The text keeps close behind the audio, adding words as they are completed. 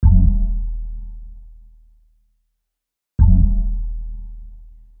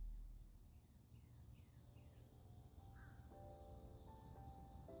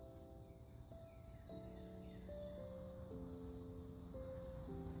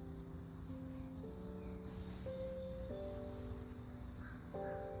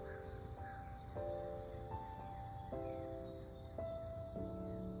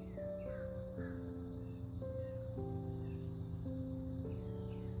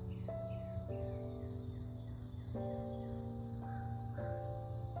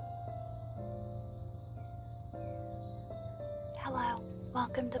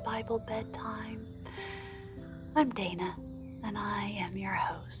welcome to Bible Bedtime. I'm Dana, and I am your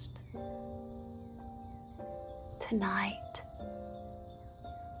host. Tonight,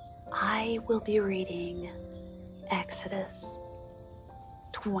 I will be reading Exodus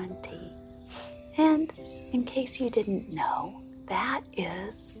 20. And in case you didn't know, that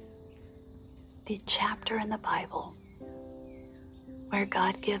is the chapter in the Bible where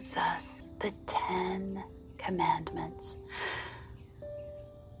God gives us the 10 Commandments.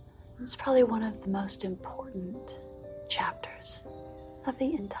 It's probably one of the most important chapters of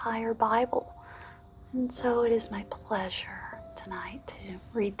the entire Bible. And so it is my pleasure tonight to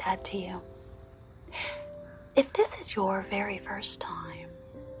read that to you. If this is your very first time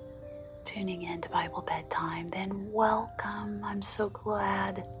tuning in to Bible Bedtime, then welcome. I'm so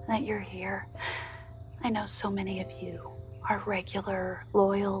glad that you're here. I know so many of you are regular,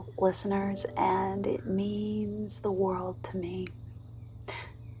 loyal listeners, and it means the world to me.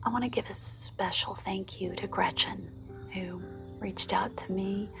 I want to give a special thank you to Gretchen, who reached out to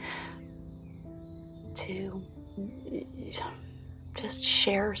me to just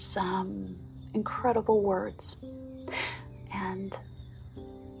share some incredible words. And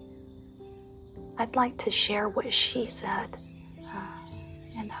I'd like to share what she said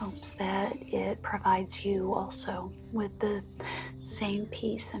in hopes that it provides you also with the same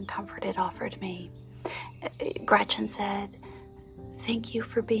peace and comfort it offered me. Gretchen said, "Thank you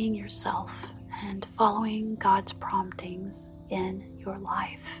for being yourself and following God's promptings in your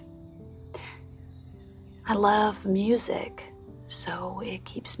life. I love music, so it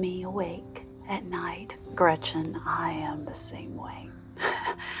keeps me awake at night." Gretchen, I am the same way.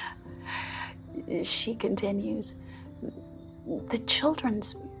 She continues, "The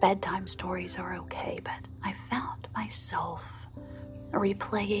children's bedtime stories are okay, but I found myself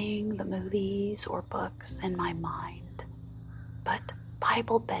replaying the movies or books in my mind. But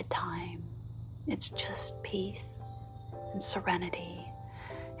Bible bedtime, it's just peace and serenity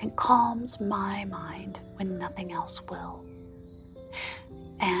and calms my mind when nothing else will."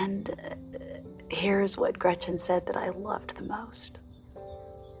 And here's what Gretchen said that I loved the most.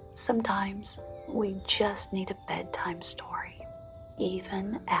 Sometimes we just need a bedtime story,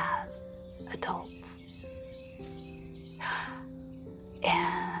 even as adults.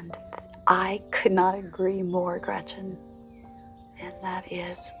 And I could not agree more, Gretchen. And that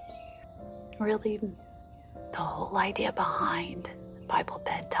is really the whole idea behind Bible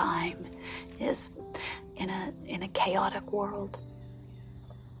Bedtime is in a chaotic world.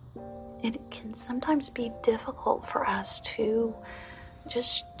 It can sometimes be difficult for us to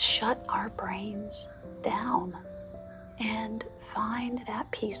just shut our brains down and find that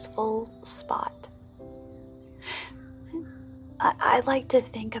peaceful spot. I like to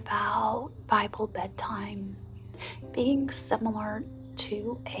think about Bible Bedtime being similar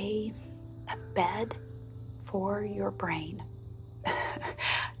to a bed for your brain.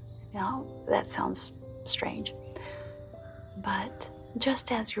 Now, that sounds strange, but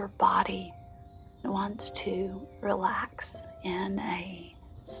just as your body wants to relax in a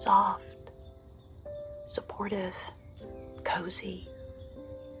soft, supportive, cozy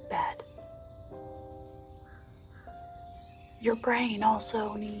bed, your brain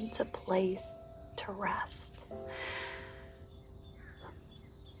also needs a place to rest.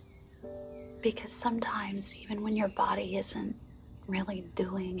 Because sometimes, even when your body isn't really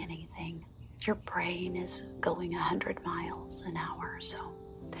doing anything, your brain is going 100 miles an hour. So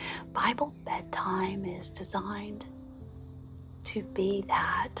Bible Bedtime is designed to be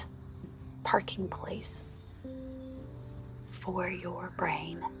that parking place for your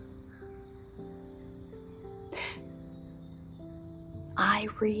brain. I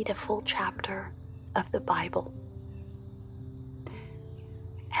read a full chapter of the Bible,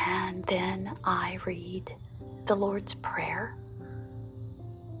 and then I read the Lord's Prayer.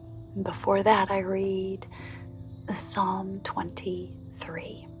 Before that, I read Psalm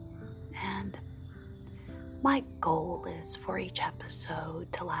 23. And my goal is for each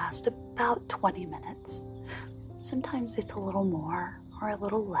episode to last about 20 minutes. Sometimes it's a little more or a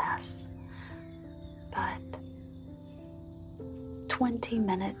little less, but 20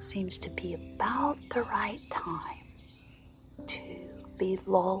 minutes seems to be about the right time to be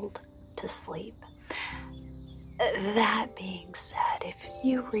lulled to sleep. That being said, if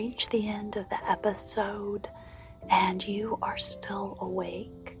you reach the end of the episode and you are still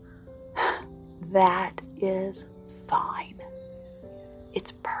awake, that is fine.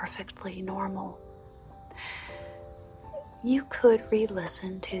 It's perfectly normal. You could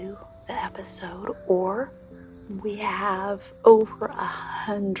re-listen to the episode, or we have over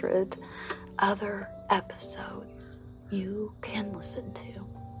 100 other episodes you can listen to.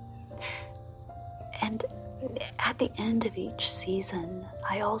 And at the end of each season,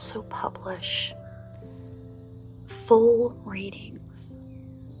 I also publish full readings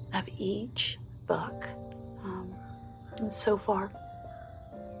of each book. And so far,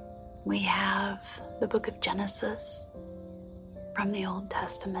 we have the book of Genesis from the Old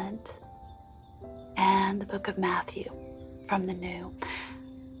Testament and the book of Matthew from the New.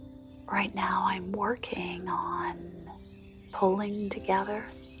 Right now, I'm working on pulling together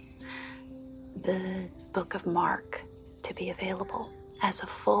the book of Mark to be available as a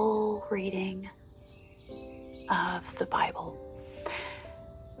full reading of the Bible.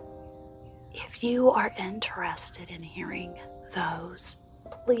 If you are interested in hearing those,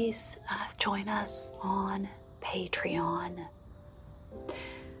 please join us on Patreon,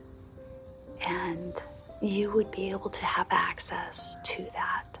 and you would be able to have access to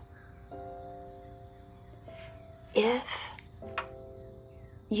that. If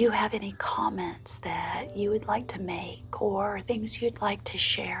you have any comments that you would like to make or things you'd like to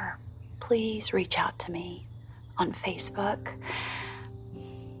share, please reach out to me on Facebook.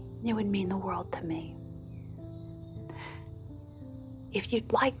 It would mean the world to me. If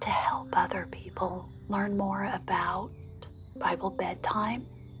you'd like to help other people learn more about Bible bedtime,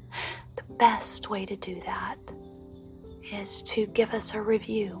 the best way to do that is to give us a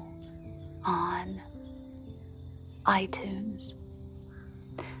review on iTunes.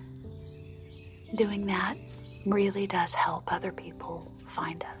 Doing that really does help other people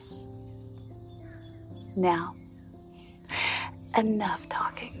find us. Now, enough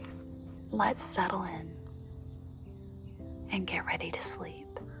talking. Let's settle in and get ready to sleep.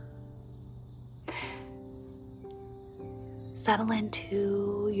 Settle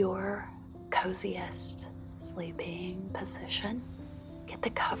into your coziest sleeping position. Get the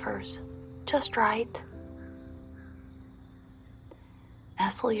covers just right.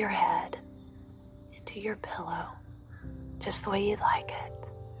 Nestle your head into your pillow just the way you like it.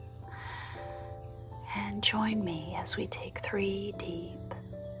 And join me as we take 3 deep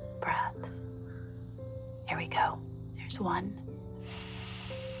breaths. Here we go. There's 1.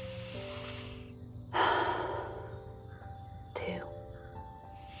 2.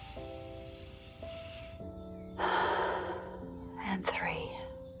 And 3.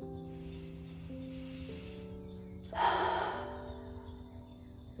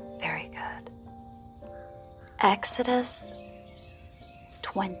 Very good. Exodus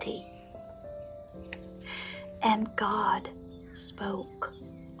 20. And God spoke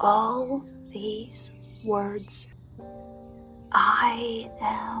all these words. I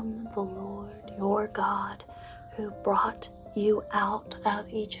am the Lord your God, who brought you out of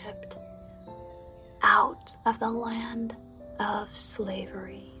Egypt, out of the land of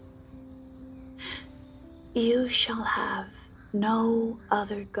slavery. You shall have no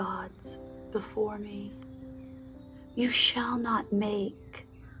other gods before me. You shall not make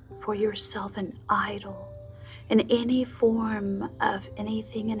for yourself an idol in any form of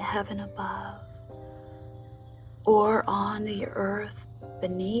anything in heaven above, or on the earth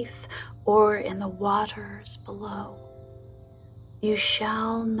beneath, or in the waters below. You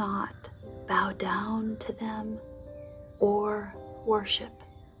shall not bow down to them or worship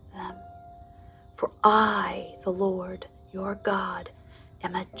them. For I, the Lord your God,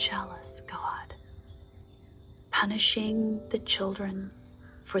 am a jealous God, punishing the children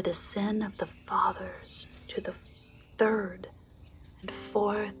for the sin of the fathers to the 3rd and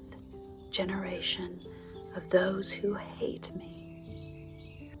 4th generation of those who hate me,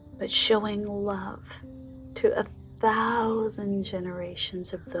 but showing love to 1,000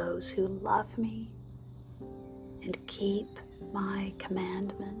 generations of those who love me and keep my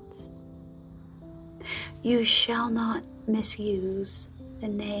commandments. You shall not misuse the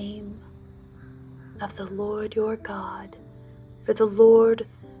name of the Lord your God, for the Lord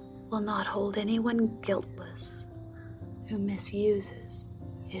will not hold anyone guiltless who misuses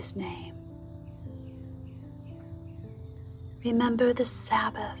his name. Remember the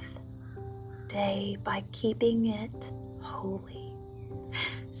Sabbath day by keeping it holy.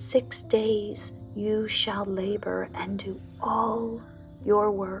 6 days you shall labor and do all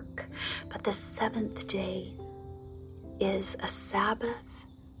your work, but the 7th day is a Sabbath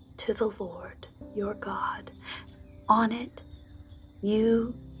to the Lord your God. On it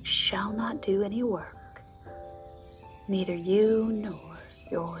you shall not do any work, neither you nor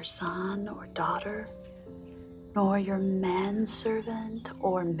your son or daughter, nor your manservant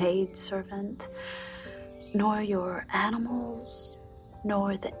or maidservant, nor your animals,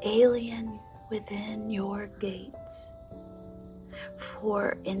 nor the alien within your gates.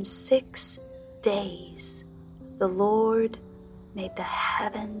 For in 6 days The Lord made the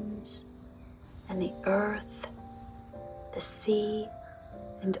heavens and the earth, the sea,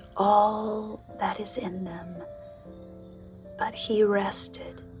 and all that is in them. But he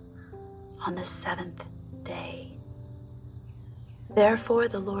rested on the seventh day. Therefore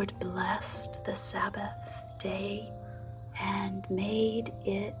the Lord blessed the Sabbath day and made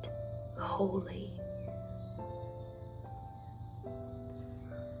it holy.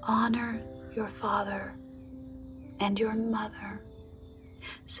 Honor your father and your mother,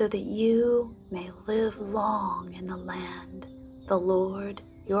 so that you may live long in the land the Lord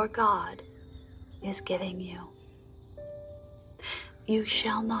your God is giving you. You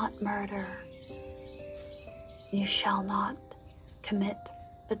shall not murder. You shall not commit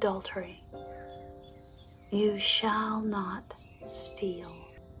adultery. You shall not steal.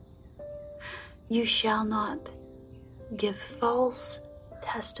 You shall not give false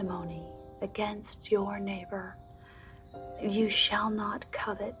testimony against your neighbor. You shall not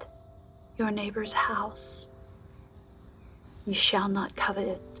covet your neighbor's house. You shall not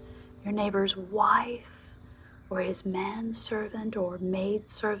covet your neighbor's wife, or his manservant or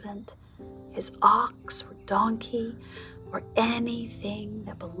maidservant, his ox or donkey, or anything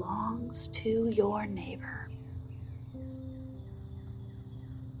that belongs to your neighbor.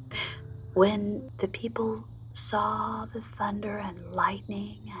 When the people saw the thunder and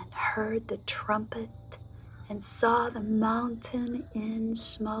lightning and heard the trumpet and saw the mountain in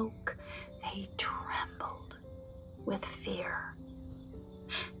smoke, they trembled with fear.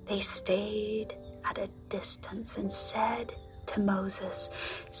 They stayed at a distance and said to Moses,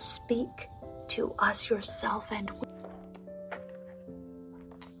 "Speak to us yourself,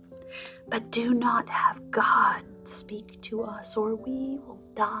 but do not have God speak to us, or we will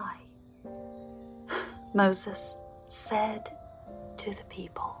die." Moses said to the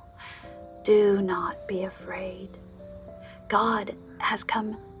people, "Do not be afraid. God has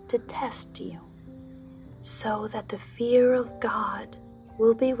come to test you, so that the fear of God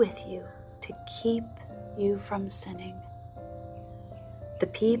will be with you to keep you from sinning."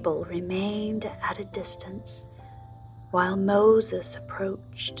 The people remained at a distance while Moses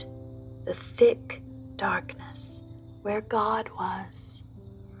approached the thick darkness where God was.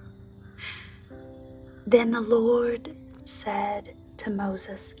 Then the Lord said to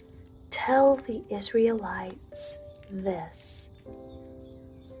Moses, "Tell the Israelites this: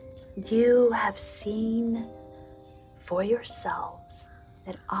 You have seen for yourselves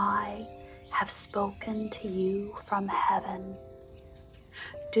that I have spoken to you from heaven.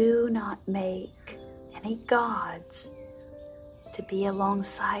 Do not make any gods to be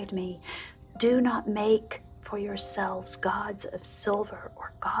alongside me. Do not make for yourselves gods of silver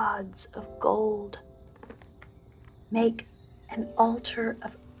or gods of gold. Make an altar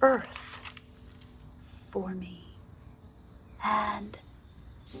of earth for me and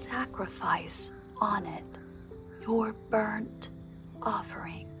sacrifice on it your burnt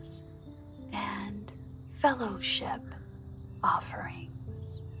offerings and fellowship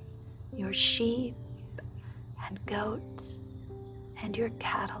offerings, your sheep and goats and your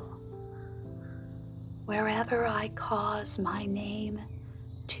cattle. Wherever I cause my name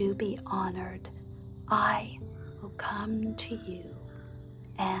to be honored, I will come to you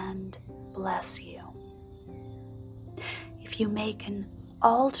and bless you. If you make an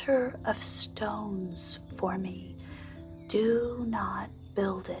altar of stones for me, do not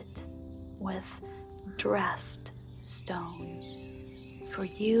build it with dressed stones, for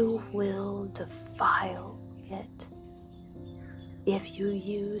you will defile it if you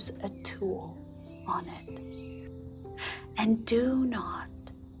use a tool on it. And do not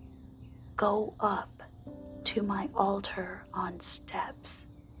go up to my altar on steps,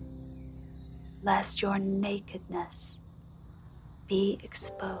 lest your nakedness be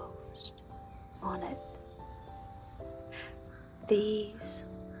exposed on it. These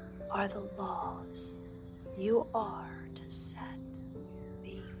are the laws you are to set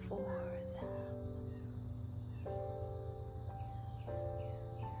before them.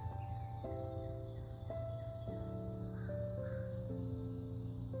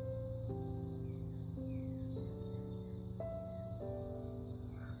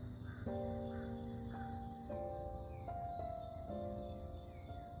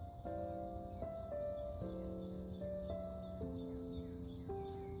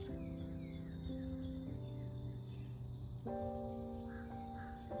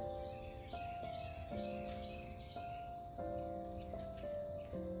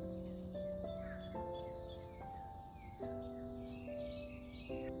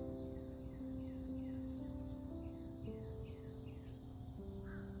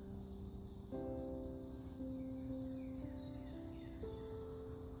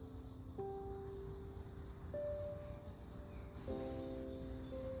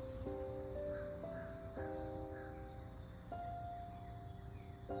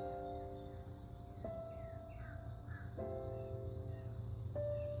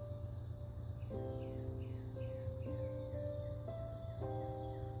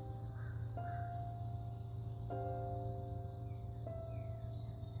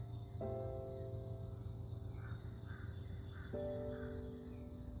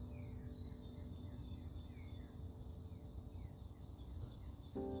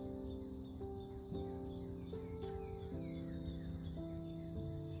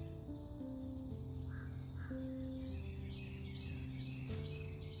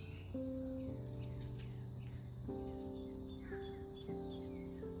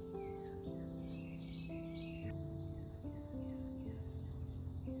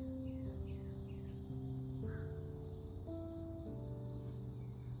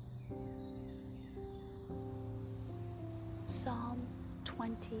 Psalm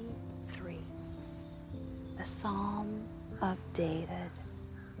 23, a psalm of David.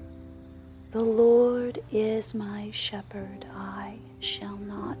 The Lord is my shepherd, I shall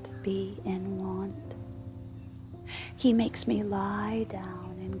not be in want. He makes me lie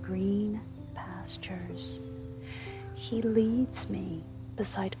down in green pastures. He leads me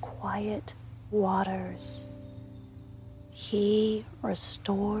beside quiet waters. He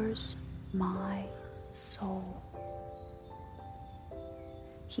restores my soul.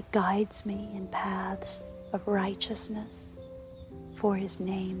 He guides me in paths of righteousness for his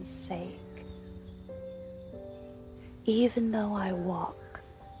name's sake. Even though I walk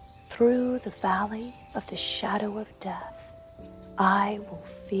through the valley of the shadow of death, I will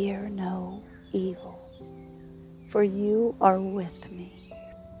fear no evil, for you are with me.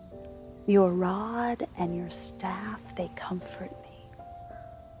 Your rod and your staff, they comfort me.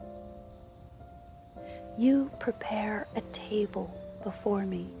 You prepare a table before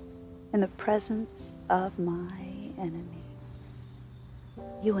me in the presence of my enemies.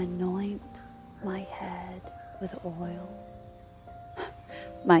 You anoint my head with oil.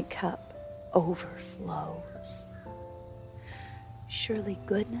 My cup overflows. Surely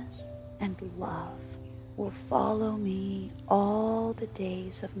goodness and love will follow me all the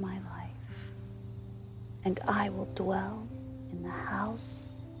days of my life, and I will dwell in the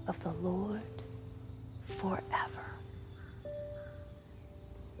house of the Lord forever.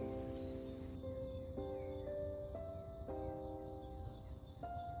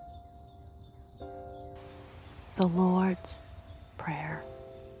 The Lord's Prayer.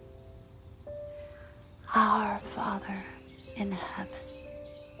 Our Father in heaven,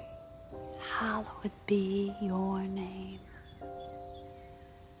 hallowed be your name.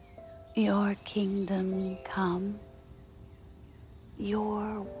 Your kingdom come,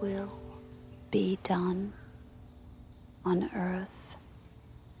 your will be done on earth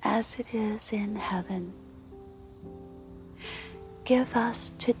as it is in heaven. Give us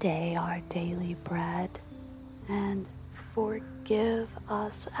today our daily bread, and forgive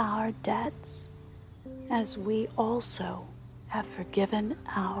us our debts as we also have forgiven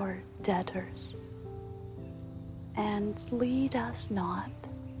our debtors. And lead us not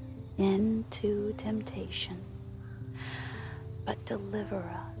into temptation, but deliver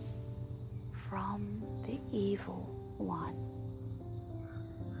us from the evil one.